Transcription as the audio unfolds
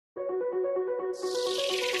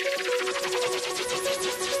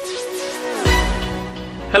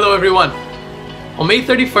Hello everyone! On May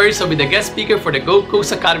 31st, I'll be the guest speaker for the Gold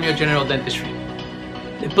Coast Academy of General Dentistry.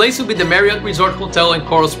 The place will be the Marriott Resort Hotel in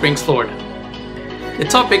Coral Springs, Florida. The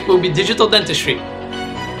topic will be digital dentistry.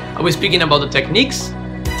 I'll be speaking about the techniques,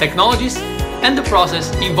 technologies, and the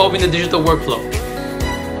process involving the digital workflow.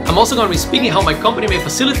 I'm also going to be speaking how my company may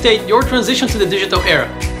facilitate your transition to the digital era.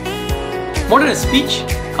 More than a speech,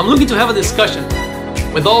 I'm looking to have a discussion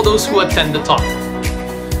with all those who attend the talk.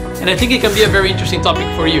 And I think it can be a very interesting topic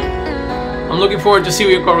for you. I'm looking forward to seeing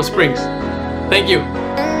you in Coral Springs. Thank you.